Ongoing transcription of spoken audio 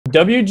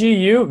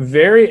WGU,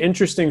 very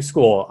interesting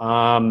school.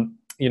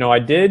 I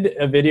did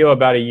a video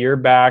about a year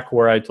back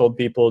where I told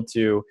people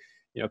to,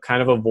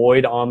 kind of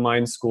avoid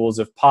online schools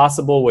if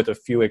possible, with a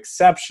few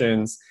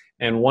exceptions.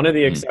 And one of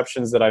the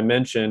exceptions that I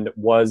mentioned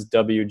was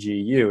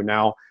WGU.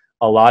 Now,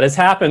 a lot has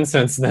happened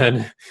since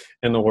then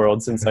in the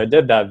world since I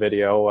did that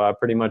video.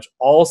 Pretty much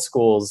all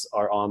schools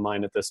are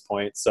online at this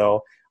point.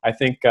 So I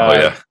think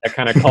that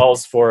kind of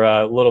calls for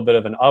a little bit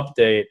of an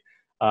update,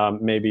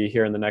 maybe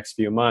here in the next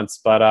few months.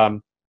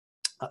 But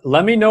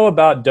let me know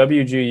about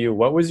WGU.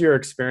 What was your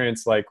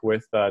experience like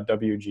with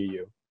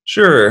WGU?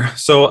 Sure.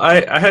 So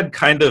I had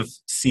kind of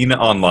seen it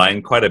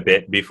online quite a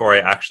bit before I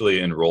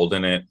actually enrolled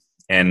in it.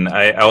 And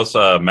I was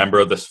a member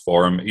of this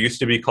forum. It used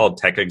to be called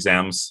Tech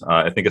Exams.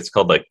 I think it's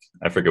called,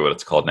 I forget what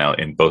it's called now,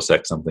 in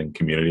BOSEC something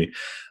community.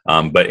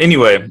 But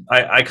anyway,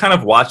 I kind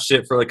of watched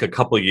it for like a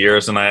couple of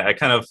years, and I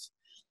kind of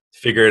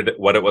figured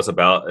what it was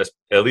about,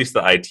 at least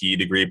the IT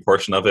degree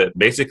portion of it.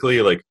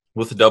 Basically, like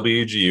with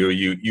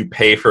WGU, you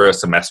pay for a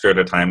semester at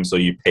a time. So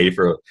you pay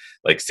for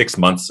like 6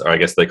 months, or I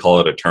guess they call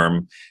it a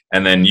term.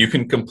 And then you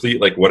can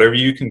complete, like whatever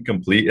you can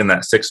complete in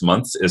that 6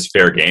 months is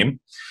fair game.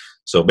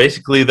 So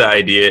basically the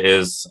idea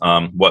is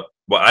what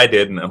I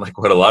did, and like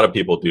what a lot of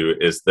people do,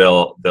 is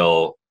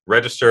they'll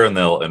register and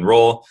they'll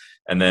enroll,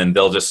 and then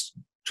they'll just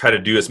try to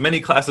do as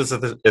many classes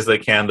as they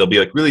can. They'll be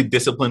like really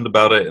disciplined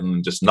about it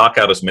and just knock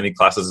out as many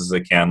classes as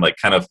they can, like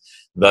kind of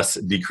thus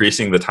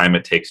decreasing the time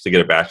it takes to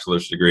get a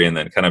bachelor's degree, and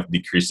then kind of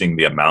decreasing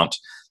the amount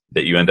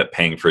that you end up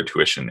paying for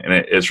tuition. And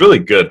it's really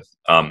good.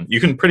 You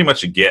can pretty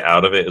much get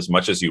out of it as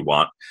much as you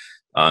want,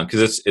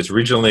 because it's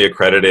regionally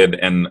accredited,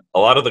 and a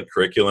lot of the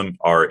curriculum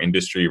are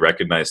industry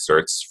recognized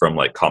certs from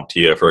like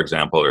CompTIA, for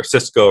example, or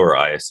Cisco or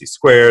ISC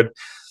squared.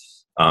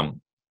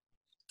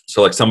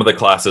 So like some of the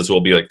classes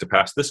will be like, to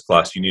pass this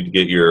class, you need to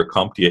get your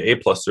CompTIA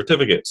A+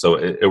 certificate. So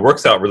it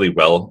works out really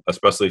well,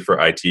 especially for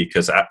IT,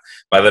 because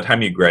by the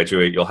time you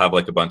graduate, you'll have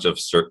like a bunch of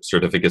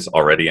certificates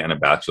already and a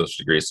bachelor's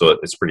degree. So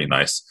it's pretty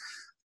nice.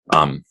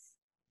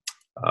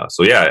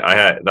 So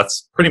yeah,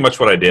 that's pretty much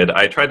what I did.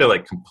 I tried to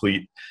like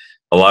complete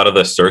a lot of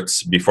the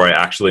certs before I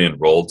actually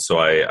enrolled, so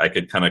I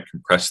could kind of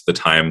compress the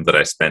time that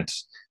I spent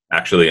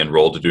actually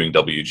enrolled doing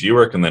WG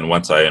work. And then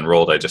once I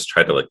enrolled, I just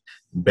tried to like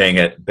bang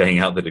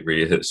out the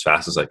degree as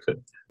fast as I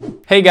could.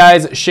 Hey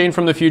guys, Shane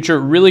from the future.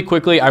 Really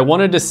quickly, I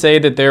wanted to say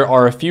that there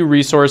are a few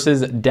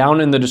resources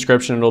down in the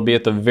description. It'll be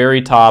at the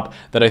very top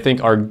that I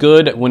think are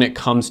good when it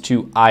comes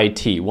to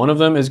IT. One of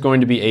them is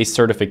going to be a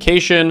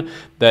certification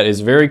that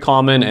is very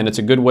common, and it's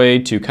a good way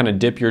to kind of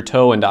dip your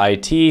toe into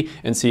IT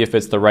and see if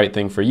it's the right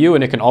thing for you.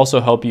 And it can also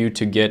help you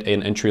to get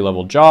an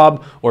entry-level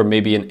job or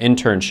maybe an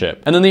internship.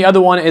 And then the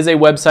other one is a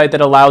website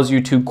that allows you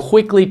to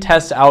quickly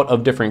test out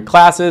of different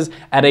classes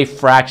at a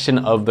fraction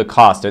of the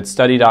cost. It's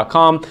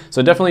study.com.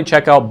 So definitely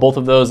check out both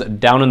of those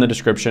down in the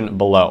description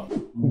below.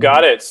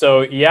 Got it.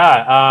 So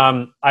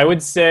yeah, I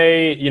would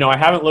say, I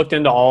haven't looked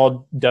into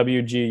all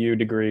WGU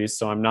degrees,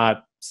 so I'm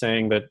not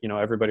saying that,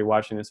 everybody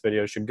watching this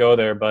video should go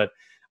there, but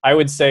I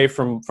would say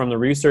from the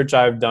research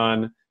I've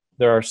done,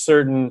 there are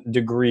certain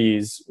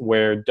degrees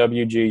where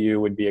WGU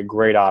would be a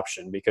great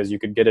option, because you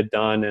could get it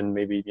done in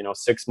maybe,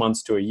 6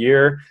 months to a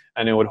year,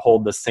 and it would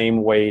hold the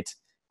same weight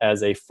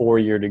as a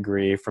 4-year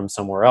degree from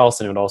somewhere else,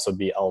 and it would also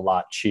be a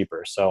lot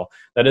cheaper. So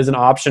that is an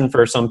option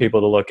for some people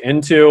to look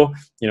into.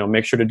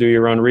 Make sure to do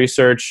your own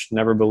research.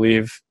 Never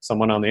believe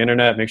someone on the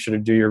internet. Make sure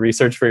to do your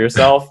research for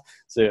yourself.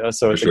 So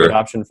it's a good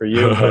option for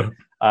you. But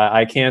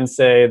I can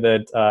say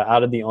that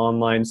out of the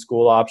online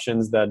school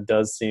options, that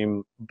does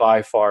seem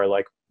by far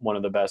like one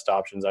of the best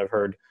options I've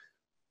heard.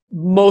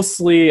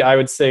 Mostly, I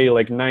would say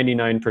like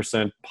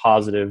 99%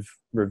 positive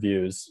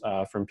reviews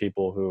from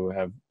people who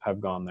have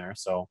gone there.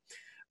 So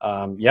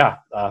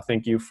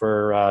thank you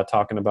for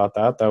talking about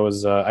that. That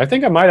was, I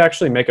think I might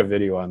actually make a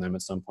video on them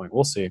at some point.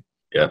 We'll see.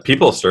 Yeah,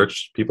 people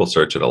search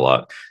it a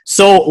lot.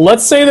 So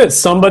let's say that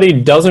somebody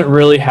doesn't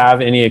really have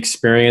any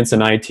experience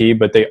in IT,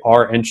 but they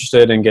are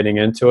interested in getting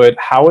into it.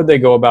 How would they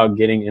go about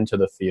getting into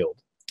the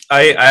field?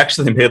 I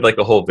actually made like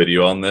a whole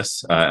video on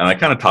this, and I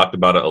kind of talked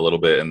about it a little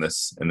bit in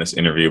this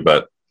interview,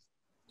 but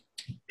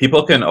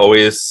people can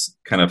always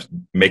kind of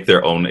make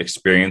their own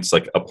experience,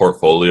 like a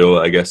portfolio,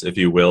 I guess, if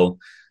you will.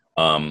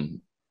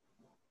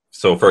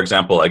 So for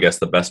example, I guess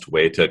the best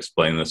way to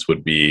explain this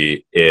would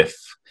be if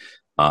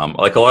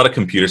like a lot of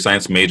computer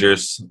science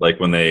majors, like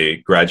when they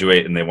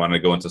graduate and they want to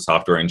go into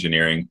software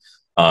engineering,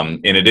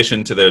 in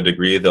addition to their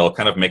degree, they'll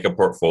kind of make a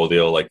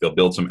portfolio, like they'll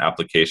build some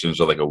applications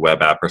or like a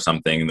web app or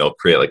something. They'll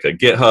create like a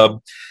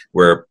GitHub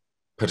where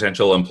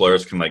potential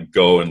employers can like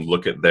go and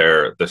look at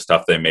the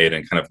stuff they made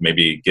and kind of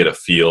maybe get a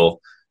feel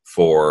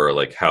for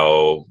like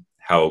how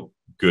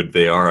good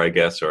they are, I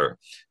guess, or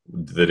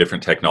the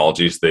different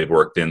technologies they've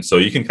worked in. So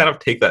you can kind of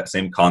take that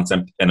same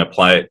concept and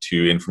apply it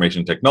to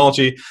information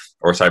technology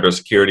or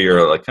cybersecurity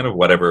or like kind of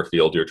whatever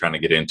field you're trying to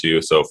get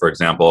into. So for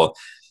example,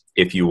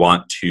 if you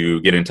want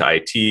to get into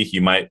IT,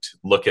 you might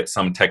look at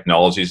some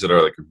technologies that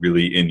are like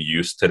really in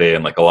use today.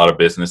 And like a lot of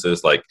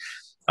businesses, like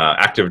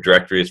Active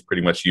Directory is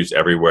pretty much used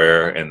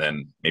everywhere, and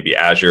then maybe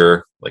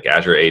Azure, like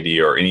Azure AD,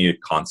 or any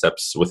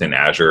concepts within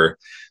Azure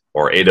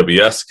or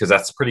AWS, because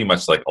that's pretty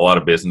much like a lot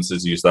of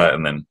businesses use that.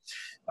 And then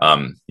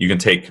you can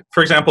take,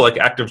 for example, like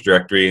Active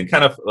Directory and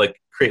kind of like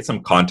create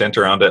some content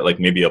around it, like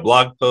maybe a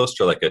blog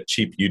post or like a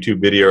cheap YouTube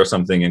video or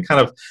something, and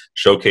kind of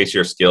showcase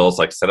your skills,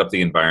 like set up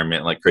the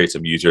environment, like create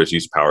some users,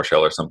 use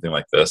PowerShell or something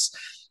like this.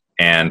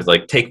 And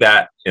like take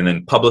that and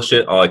then publish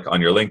it like on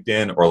your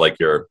LinkedIn or like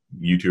your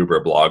YouTube or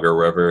blog or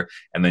wherever,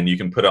 and then you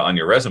can put it on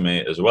your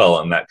resume as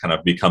well, and that kind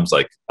of becomes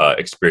like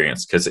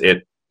experience, because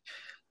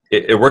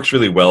it works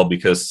really well,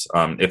 because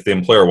if the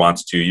employer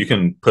wants to, you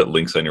can put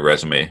links on your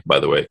resume,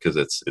 by the way, because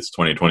it's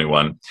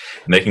 2021,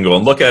 and they can go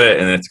and look at it,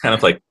 and it's kind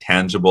of like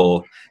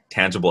tangible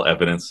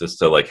evidence as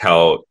to like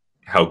how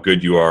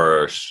good you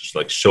are, or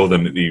like show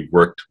them that you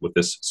worked with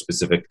this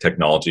specific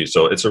technology.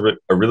 So it's a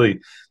really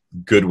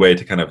good way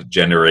to kind of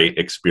generate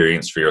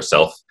experience for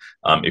yourself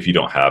if you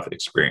don't have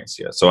experience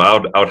yet. So I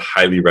would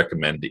highly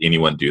recommend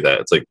anyone do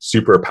that. It's like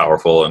super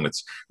powerful, and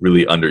it's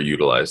really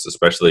underutilized,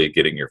 especially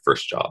getting your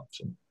first job.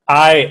 So.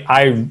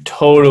 I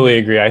totally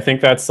agree. I think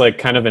that's like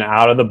kind of an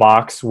out of the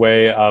box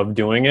way of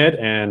doing it.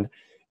 And,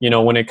 you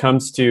know, when it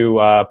comes to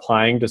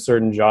applying to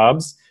certain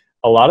jobs,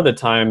 a lot of the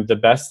time, the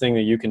best thing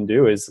that you can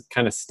do is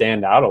kind of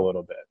stand out a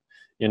little bit.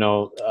 You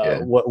know,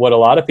 what a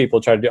lot of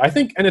people try to do, I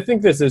think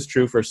this is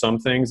true for some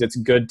things. It's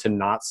good to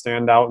not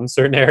stand out in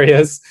certain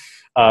areas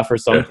for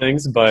some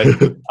things, but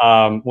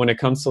when it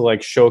comes to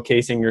like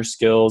showcasing your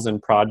skills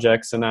and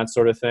projects and that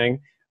sort of thing,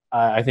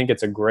 I think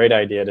it's a great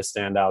idea to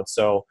stand out.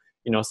 So,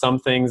 you know, some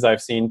things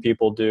I've seen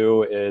people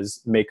do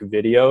is make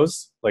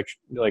videos, like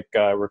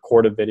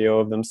record a video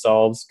of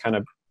themselves, kind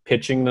of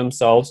pitching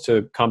themselves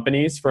to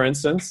companies, for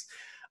instance.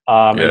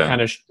 And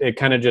it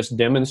kind of just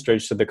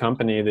demonstrates to the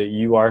company that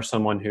you are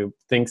someone who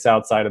thinks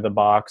outside of the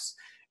box.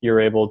 You're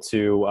able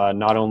to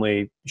not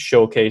only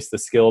showcase the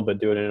skill, but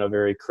do it in a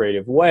very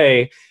creative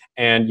way.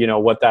 And, you know,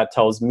 what that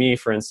tells me,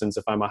 for instance,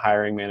 if I'm a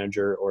hiring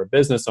manager or a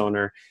business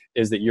owner,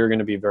 is that you're going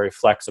to be very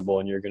flexible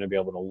and you're going to be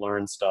able to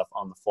learn stuff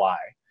on the fly.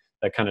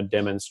 That kind of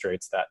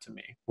demonstrates that to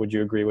me. Would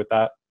you agree with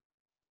that?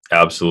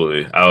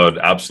 Absolutely. I would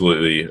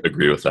absolutely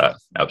agree with that.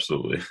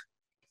 Absolutely.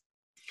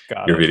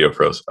 Your video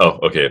froze. Oh,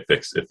 okay. It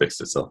fixed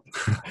itself.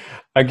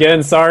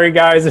 Again, sorry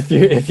guys,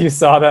 if you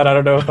saw that. I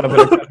don't know if I'm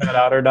going to cut that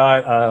out or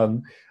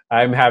not.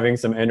 I'm having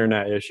some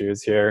internet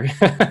issues here.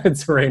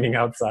 It's raining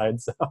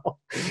outside, so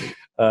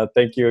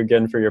thank you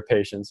again for your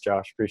patience,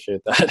 Josh.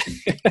 Appreciate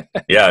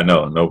that. Yeah,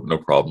 no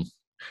problem.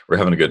 We're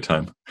having a good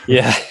time.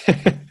 Yeah.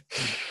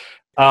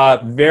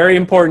 Very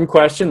important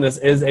question. This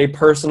is a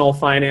personal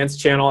finance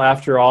channel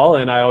after all,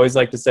 and I always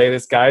like to say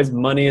this, guys,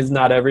 money is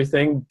not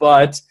everything,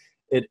 but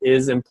it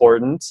is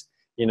important.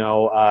 You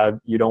know,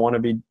 you don't want to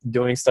be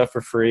doing stuff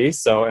for free.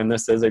 So, and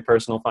this is a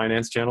personal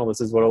finance channel.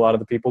 This is what a lot of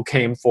the people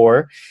came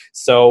for.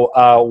 So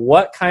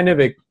what kind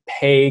of a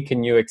pay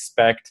can you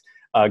expect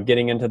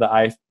getting into the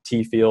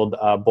IT field,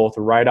 both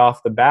right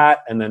off the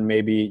bat and then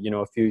maybe, you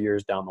know, a few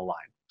years down the line?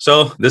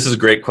 So this is a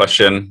great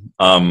question.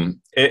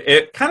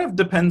 It kind of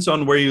depends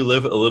on where you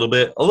live a little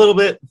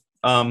bit.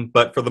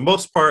 But for the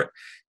most part,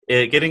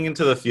 getting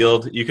into the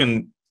field, you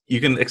can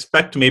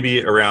expect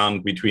maybe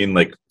around between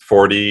like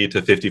 40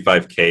 to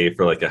 55K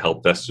for like a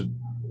help desk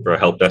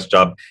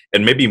job,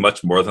 and maybe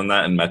much more than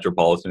that in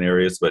metropolitan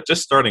areas. But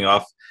just starting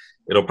off,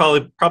 it'll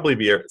probably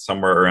be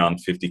somewhere around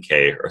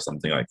 50K or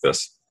something like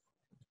this.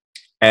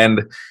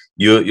 And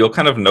you'll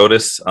kind of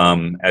notice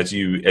as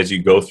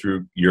you go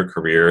through your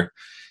career.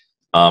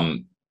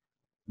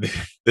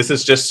 This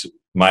is just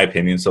my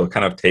opinion, so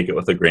kind of take it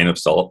with a grain of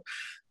salt.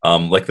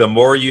 Like the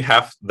more you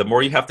have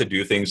to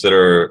do things that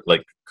are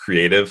like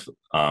creative.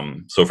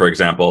 So for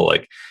example,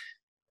 like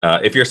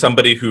if you're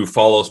somebody who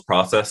follows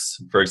process,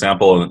 for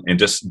example, and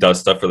just does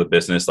stuff for the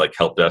business, like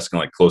help desk and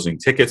like closing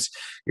tickets,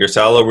 your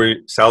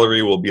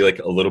salary will be like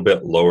a little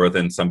bit lower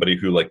than somebody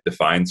who like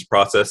defines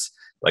process,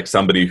 like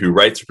somebody who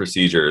writes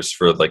procedures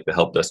for like the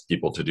help desk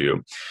people to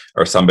do,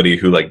 or somebody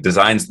who like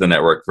designs the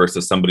network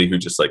versus somebody who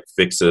just like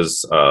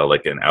fixes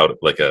like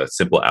a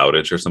simple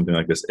outage or something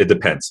like this. It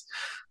depends.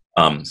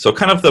 So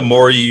kind of the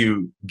more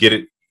you get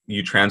it,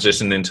 you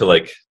transition into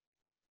like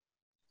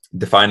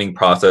defining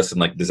process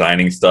and like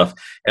designing stuff,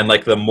 and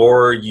like the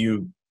more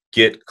you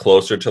get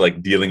closer to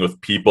like dealing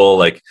with people,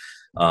 like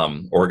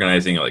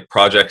organizing like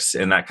projects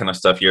and that kind of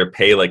stuff, your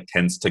pay like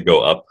tends to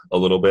go up a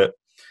little bit.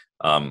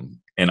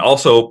 And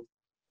also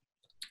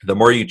the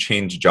more you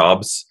change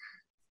jobs,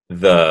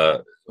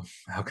 how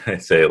can I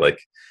say, like,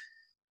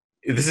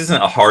 this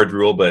isn't a hard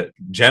rule, but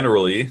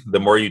generally the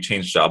more you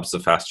change jobs, the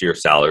faster your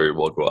salary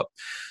will go up.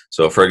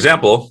 So for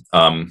example,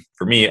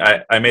 for me,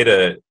 I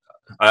made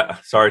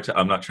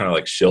I'm not trying to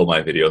like shill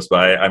my videos,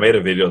 but I made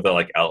a video that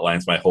like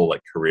outlines my whole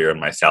like career and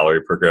my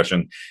salary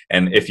progression.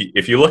 And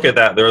if you look at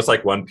that, there was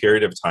like one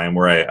period of time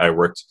where I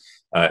worked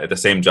at the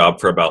same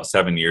job for about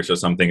 7 years or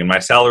something, and my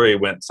salary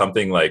went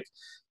something like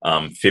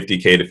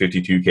 50K to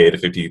 52K to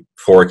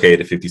 54K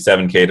to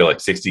 57K to like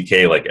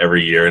 60K like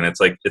every year. And it's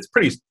like, it's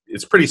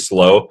pretty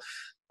slow.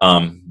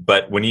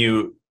 But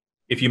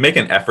if you make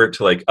an effort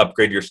to like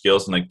upgrade your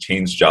skills and like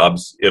change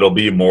jobs, it'll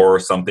be more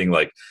something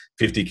like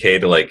 50K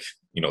to like,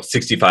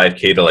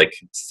 65K to like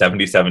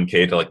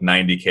 77K to like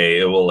 90K.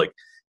 It will like,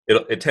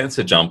 it tends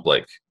to jump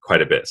like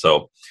quite a bit.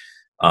 So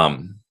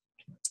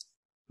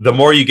the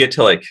more you get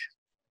to like,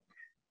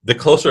 the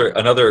closer,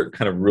 another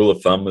kind of rule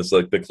of thumb is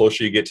like the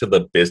closer you get to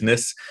the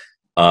business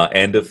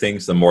end of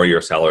things, the more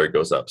your salary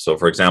goes up. So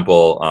for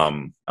example,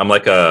 I'm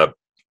like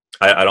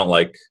I don't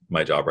like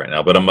my job right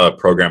now, but I'm a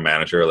program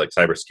manager, like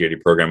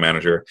cybersecurity program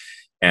manager.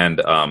 And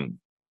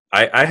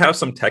I have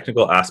some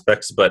technical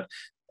aspects, but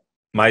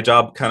my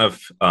job kind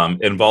of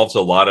involves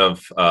a lot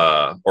of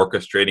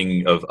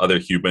orchestrating of other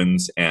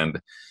humans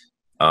and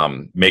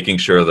making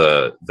sure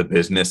the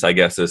business, I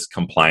guess, is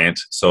compliant.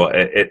 So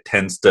it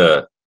tends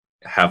to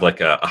have like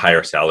a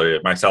higher salary.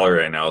 My salary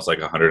right now is like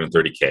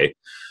 130K.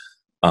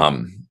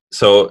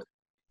 So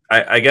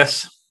I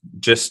guess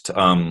just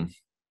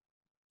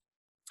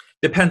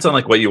depends on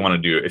like what you want to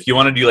do. If you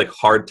want to do like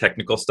hard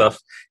technical stuff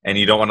and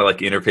you don't want to like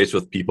interface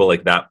with people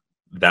like that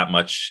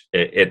much,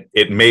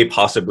 it may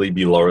possibly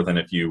be lower than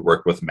if you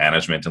work with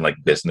management and like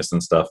business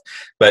and stuff.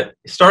 But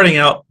starting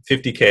out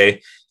 50K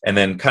and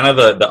then kind of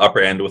the upper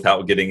end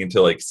without getting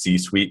into like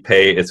C-suite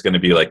pay, it's going to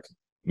be like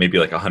maybe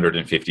like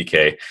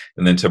 150K.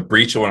 And then to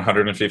breach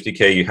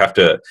 150K, you have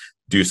to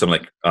do some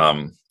like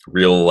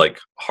real like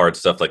hard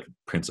stuff like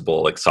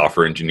principal, like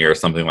software engineer or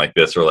something like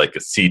this, or like a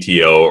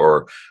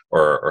CTO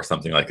or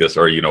something like this,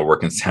 or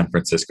work in San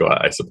Francisco,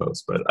 I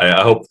suppose. But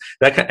I hope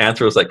that kind of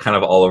answer was like kind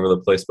of all over the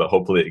place, but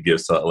hopefully it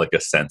gives like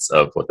a sense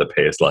of what the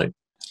pay is like.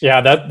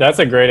 Yeah, that's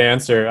a great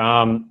answer.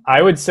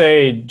 I would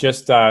say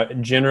just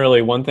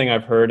generally one thing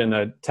I've heard in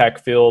the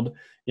tech field,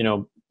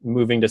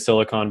 moving to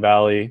Silicon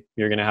Valley,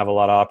 you're going to have a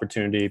lot of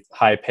opportunity,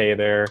 high pay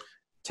there,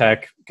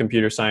 tech,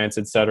 computer science,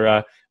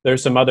 etc.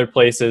 There's some other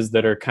places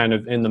that are kind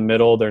of in the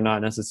middle. They're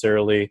not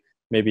necessarily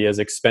maybe as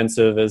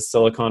expensive as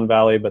Silicon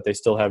Valley, but they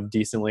still have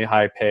decently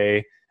high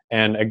pay.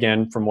 And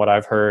again, from what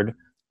I've heard,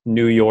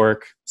 New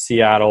York,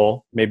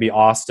 Seattle, maybe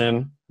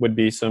Austin would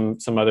be some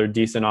other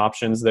decent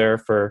options there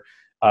for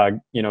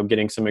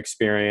getting some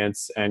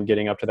experience and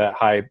getting up to that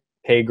high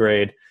pay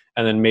grade.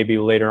 And then maybe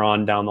later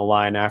on down the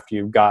line, after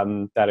you've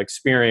gotten that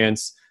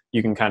experience,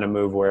 you can kind of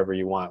move wherever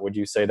you want. Would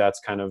you say that's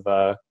kind of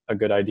a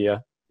good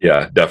idea?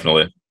 Yeah,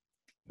 definitely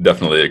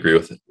agree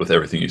with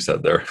everything you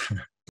said there.